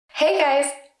Hey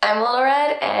guys, I'm Little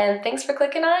Red and thanks for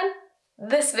clicking on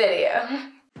this video.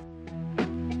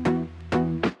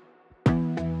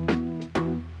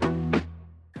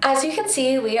 As you can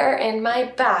see, we are in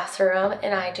my bathroom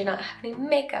and I do not have any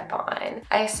makeup on.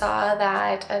 I saw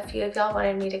that a few of y'all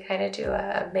wanted me to kind of do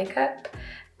a makeup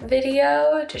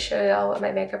video to show y'all what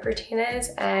my makeup routine is,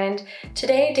 and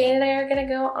today Dane and I are gonna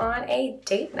go on a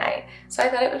date night. So I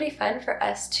thought it would be fun for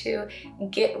us to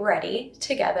get ready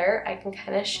together. I can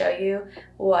kind of show you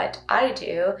what I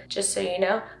do. Just so you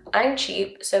know, I'm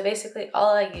cheap, so basically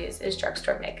all I use is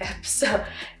drugstore makeup. So I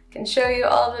can show you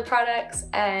all of the products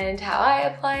and how I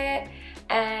apply it.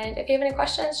 And if you have any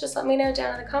questions, just let me know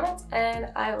down in the comments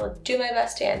and I will do my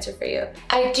best to answer for you.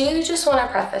 I do just want to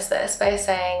preface this by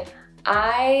saying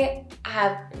I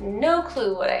have no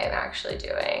clue what I am actually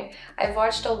doing. I've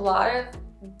watched a lot of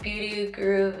beauty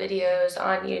guru videos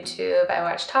on YouTube. I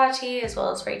watch Tati as well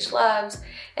as Rach Loves,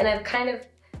 and I've kind of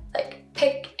like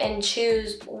pick and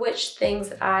choose which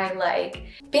things I like.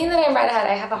 Being that I'm redhead,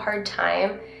 I have a hard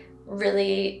time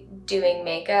really doing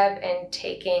makeup and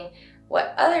taking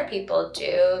what other people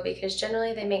do because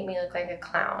generally they make me look like a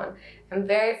clown. I'm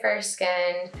very fair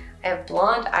skinned, I have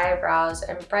blonde eyebrows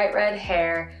and bright red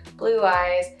hair, blue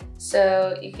eyes,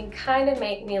 so you can kind of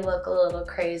make me look a little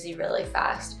crazy really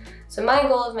fast. So my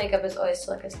goal of makeup is always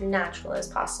to look as natural as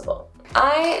possible.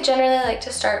 I generally like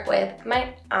to start with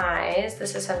my eyes.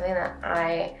 This is something that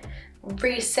I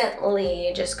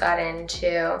recently just got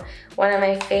into. One of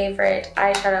my favorite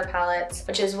eyeshadow palettes,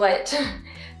 which is what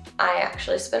I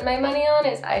actually spend my money on,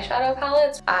 is eyeshadow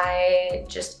palettes. I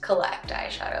just collect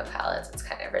eyeshadow palettes. It's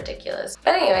kind of ridiculous.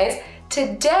 But anyways,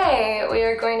 today we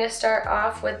are going to start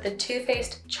off with the Too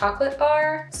Faced chocolate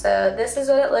bar. So this is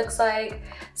what it looks like.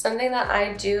 Something that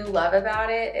I do love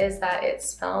about it is that it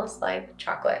smells like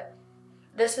chocolate.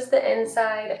 This is the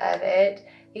inside of it.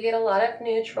 You get a lot of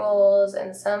neutrals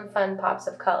and some fun pops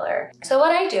of color. So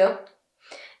what I do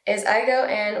is I go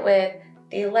in with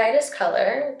the lightest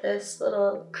color, this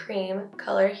little cream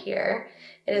color here.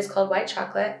 It is called white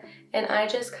chocolate, and I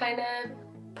just kind of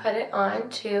put it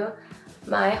onto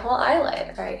my whole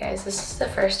eyelid. All right guys, this is the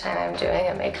first time I'm doing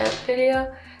a makeup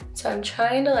video, so I'm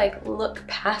trying to like look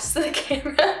past the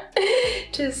camera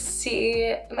to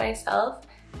see myself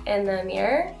in the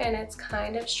mirror, and it's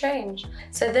kind of strange.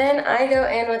 So then I go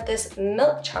in with this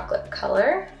milk chocolate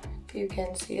color. You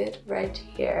can see it right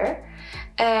here,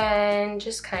 and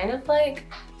just kind of like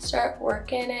start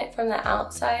working it from the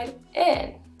outside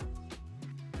in.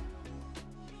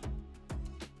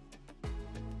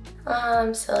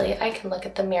 I'm silly, I can look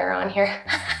at the mirror on here.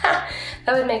 That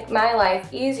would make my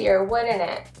life easier, wouldn't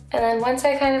it? And then once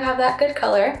I kind of have that good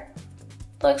color,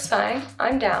 looks fine,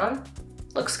 I'm down,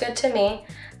 looks good to me.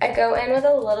 I go in with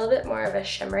a little bit more of a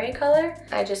shimmery color.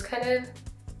 I just kind of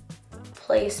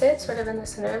place it sort of in the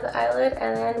center of the eyelid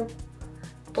and then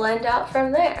blend out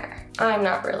from there. I'm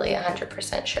not really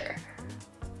 100% sure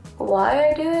why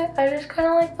I do it. I just kind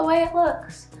of like the way it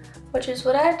looks, which is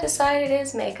what I've decided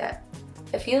is makeup.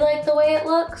 If you like the way it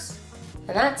looks,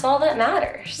 then that's all that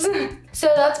matters.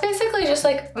 So that's basically just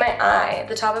like my eye,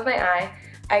 the top of my eye.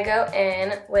 I go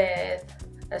in with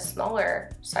a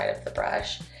smaller side of the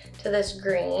brush to this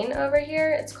green over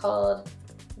here. It's called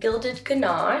Gilded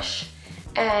Ganache.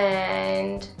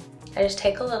 And I just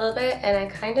take a little bit and I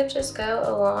kind of just go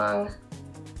along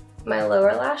my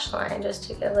lower lash line just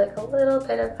to give like a little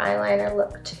bit of eyeliner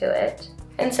look to it.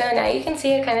 And so now you can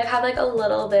see I kind of have like a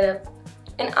little bit of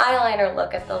an eyeliner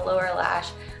look at the lower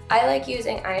lash. I like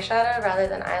using eyeshadow rather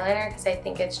than eyeliner because I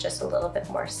think it's just a little bit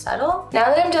more subtle.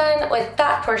 Now that I'm done with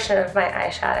that portion of my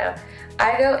eyeshadow,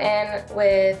 I go in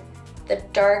with the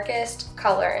darkest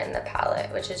color in the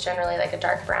palette, which is generally like a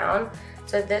dark brown.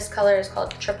 So this color is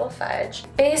called Triple Fudge.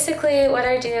 Basically what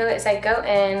I do is I go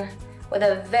in with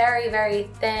a very, very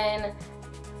thin,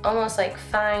 almost like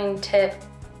fine tip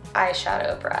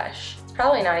eyeshadow brush. It's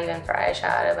probably not even for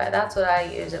eyeshadow, but that's what I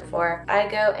use it for. I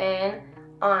go in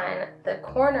on the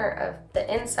corner of the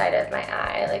inside of my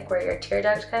eye, like where your tear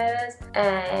duct kind of is,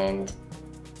 and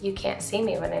you can't see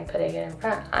me when I'm putting it in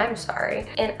front, I'm sorry.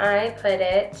 And I put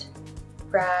it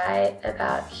right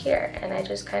about here, and I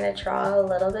just kind of draw a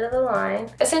little bit of a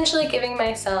line, essentially giving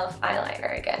myself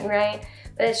eyeliner again, right?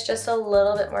 But it's just a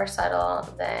little bit more subtle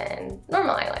than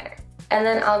normal eyeliner. And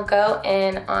then I'll go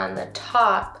in on the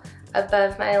top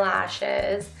above my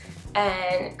lashes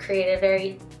and create a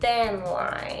very thin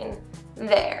line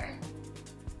there.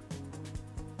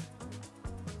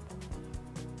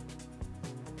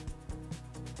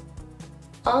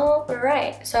 All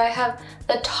right, so I have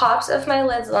the tops of my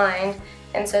lids lined,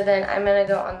 and so then I'm gonna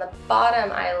go on the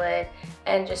bottom eyelid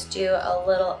and just do a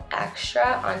little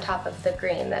extra on top of the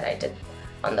green that I did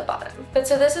on the bottom. But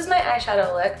so this is my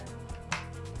eyeshadow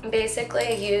look. Basically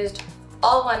I used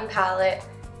all one palette.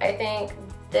 I think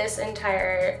this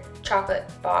entire chocolate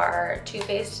bar Too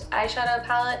Faced eyeshadow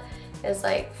palette is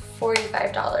like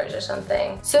 $45 or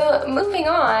something. So moving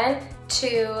on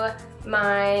to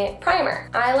my primer.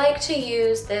 I like to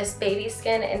use this Baby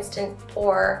Skin Instant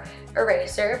Pore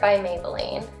Eraser by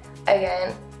Maybelline.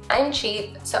 Again, I'm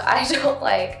cheap, so I don't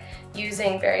like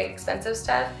using very expensive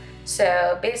stuff.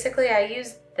 So basically I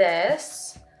use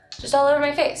this just all over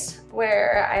my face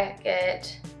where I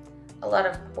get a lot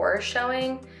of pores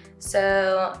showing.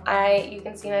 So you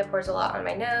can see my pores a lot on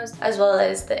my nose, as well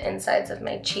as the insides of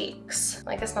my cheeks.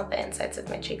 I guess not the insides of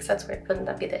my cheeks, that's weird. Wouldn't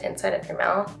that be the inside of your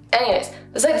mouth? Anyways,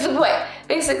 besides the point.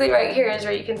 Basically right here is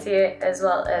where you can see it, as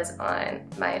well as on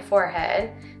my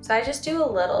forehead. So I just do a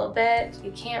little bit.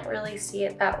 You can't really see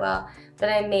it that well, but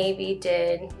I maybe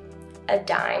did a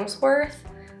dime's worth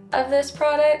of this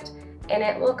product, and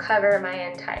it will cover my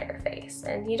entire face.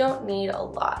 And you don't need a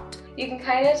lot. You can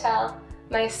kind of tell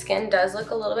my skin does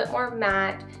look a little bit more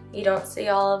matte. You don't see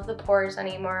all of the pores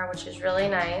anymore, which is really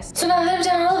nice. So now that I've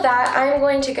done all of that, I'm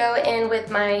going to go in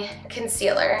with my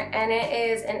concealer, and it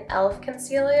is an e.l.f.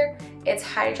 concealer. It's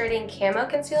hydrating camo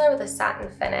concealer with a satin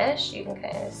finish. You can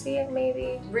kind of see it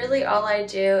maybe. Really all I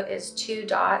do is 2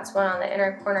 dots, one on the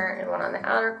inner corner and one on the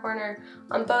outer corner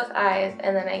on both eyes,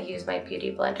 and then I use my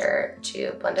beauty blender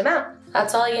to blend them out.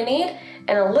 That's all you need,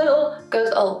 and a little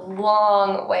goes a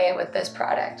long way with this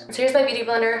product. So here's my beauty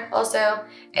blender. Also,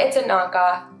 it's a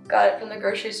knockoff. Got it from the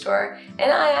grocery store,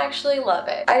 and I actually love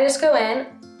it. I just go in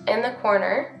the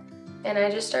corner and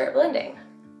I just start blending.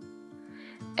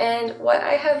 And what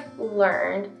I have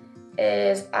learned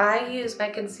is I use my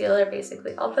concealer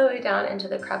basically all the way down into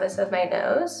the crevice of my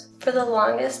nose. For the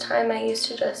longest time, I used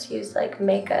to just use like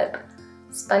makeup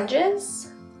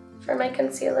sponges for my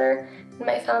concealer and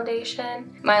my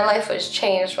foundation. My life was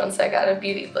changed once I got a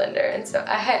beauty blender, and so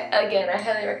I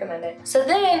highly recommend it. So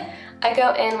then I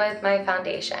go in with my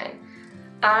foundation.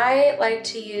 I like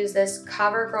to use this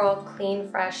CoverGirl Clean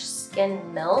Fresh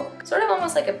Skin Milk, sort of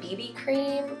almost like a BB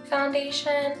cream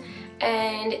foundation,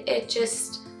 and it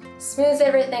just smooths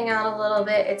everything out a little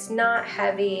bit. It's not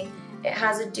heavy. It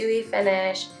has a dewy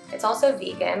finish. It's also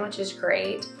vegan, which is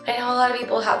great. I know a lot of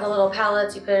people have the little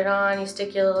palettes, you put it on, you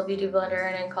stick your little beauty blender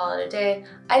in and call it a day.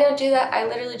 I don't do that. I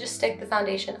literally just stick the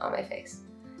foundation on my face.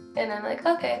 And I'm like,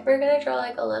 okay, we're gonna draw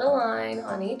like a little line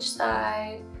on each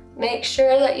side. Make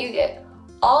sure that you get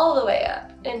all the way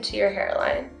up into your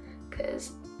hairline,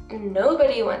 because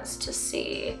nobody wants to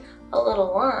see a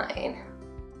little line.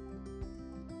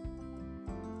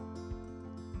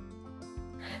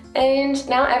 And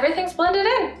now everything's blended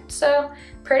in. So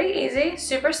pretty easy,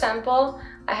 super simple.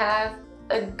 I have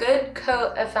a good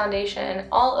coat of foundation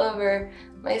all over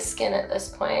my skin at this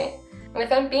point. And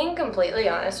if I'm being completely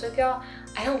honest with y'all,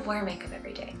 I don't wear makeup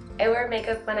every day. I wear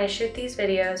makeup when I shoot these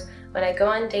videos, when I go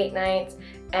on date nights,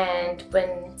 and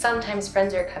when sometimes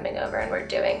friends are coming over and we're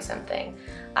doing something.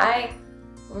 I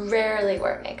rarely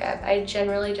wear makeup. I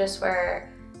generally just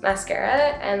wear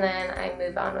mascara, and then I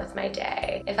move on with my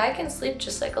day. If I can sleep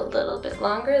just like a little bit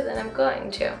longer, then I'm going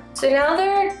to. So now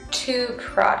there are 2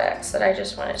 products that I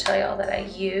just want to tell y'all that I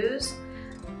use.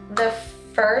 The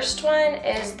first one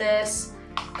is this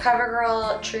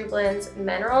CoverGirl True Blends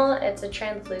Mineral. It's a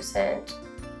translucent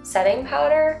setting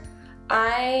powder.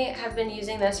 I have been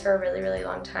using this for a really, really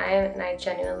long time, and I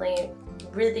genuinely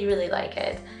really like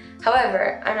it.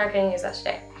 However, I'm not going to use that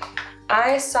today.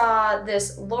 I saw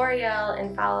this L'Oreal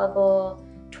Infallible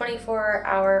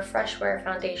 24-Hour Fresh Wear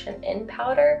Foundation in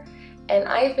powder, and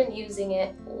I've been using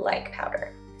it like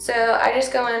powder. So I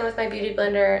just go in with my beauty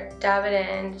blender, dab it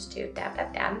in, just do dab,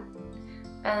 and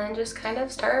then just kind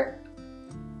of start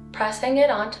pressing it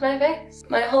onto my face.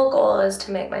 My whole goal is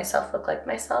to make myself look like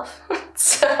myself.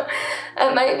 So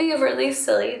it might be a really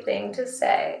silly thing to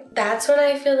say. That's when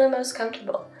I feel the most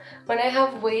comfortable. When I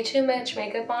have way too much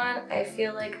makeup on, I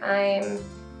feel like I'm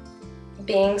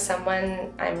being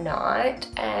someone I'm not,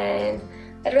 and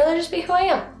I'd rather just be who I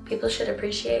am. People should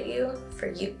appreciate you for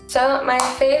you. So my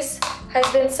face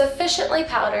has been sufficiently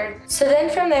powdered. So then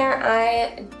from there,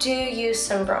 I do use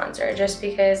some bronzer, just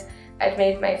because I've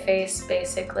made my face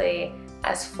basically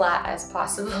as flat as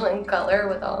possible in color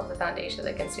with all of the foundation,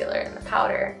 the concealer, and the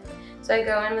powder. So I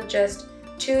go in with just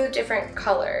 2 different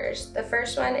colors. The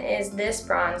first one is this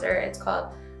bronzer. It's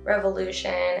called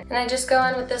Revolution. And I just go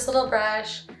in with this little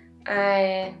brush.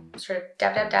 I sort of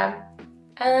dab, and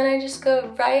then I just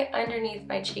go right underneath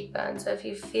my cheekbone. So if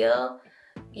you feel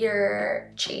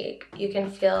your cheek, you can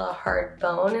feel a hard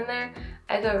bone in there.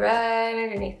 I go right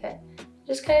underneath it.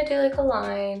 Just kind of do like a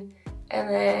line and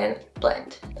then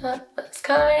blend. That was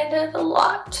kind of a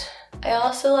lot. I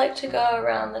also like to go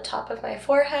around the top of my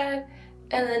forehead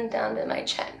and then down to my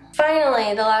chin.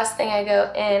 Finally, the last thing I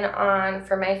go in on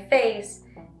for my face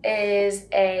is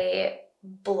a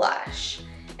blush,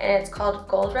 and it's called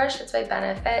Gold Rush. It's by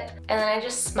Benefit. And then I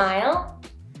just smile,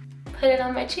 put it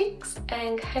on my cheeks,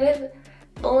 and kind of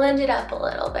blend it up a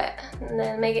little bit, and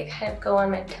then make it kind of go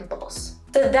on my temples.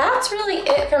 So that's really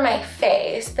it for my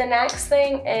face. The next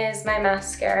thing is my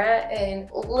mascara, and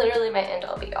literally my end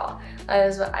all be all. That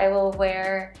is what I will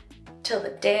wear till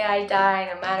the day I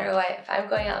die, no matter what. If I'm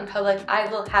going out in public, I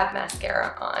will have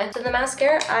mascara on. So the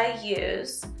mascara I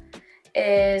use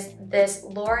is this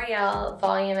L'Oreal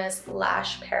Voluminous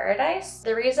Lash Paradise.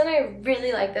 The reason I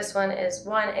really like this one is,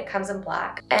 one, it comes in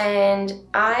black, and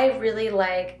I really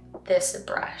like this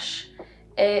brush.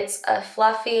 It's a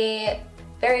fluffy,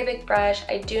 very big brush.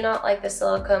 I do not like the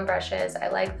silicone brushes. I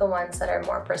like the ones that are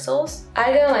more bristles.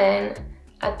 I go in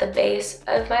at the base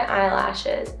of my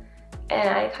eyelashes and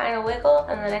I kind of wiggle,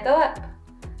 and then I go up.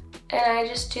 And I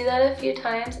just do that a few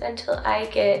times until I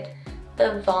get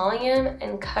the volume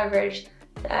and coverage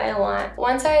that I want.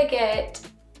 Once I get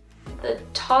the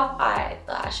top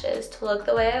eyelashes to look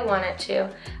the way I want it to,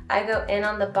 I go in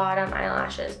on the bottom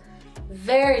eyelashes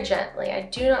very gently. I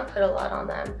do not put a lot on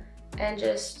them, and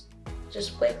just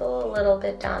wiggle a little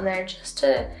bit down there just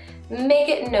to make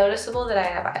it noticeable that I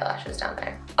have eyelashes down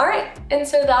there. All right, and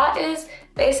so that is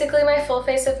basically my full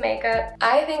face of makeup.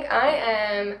 I think I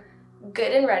am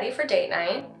good and ready for date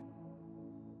night.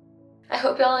 I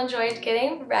hope y'all enjoyed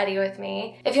getting ready with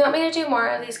me. If you want me to do more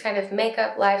of these kind of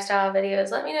makeup lifestyle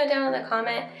videos, let me know down in the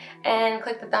comment and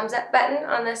click the thumbs up button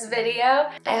on this video.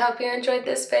 I hope you enjoyed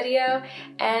this video,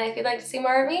 and if you'd like to see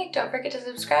more of me, don't forget to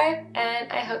subscribe, and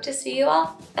I hope to see you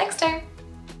all next time.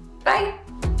 Bye!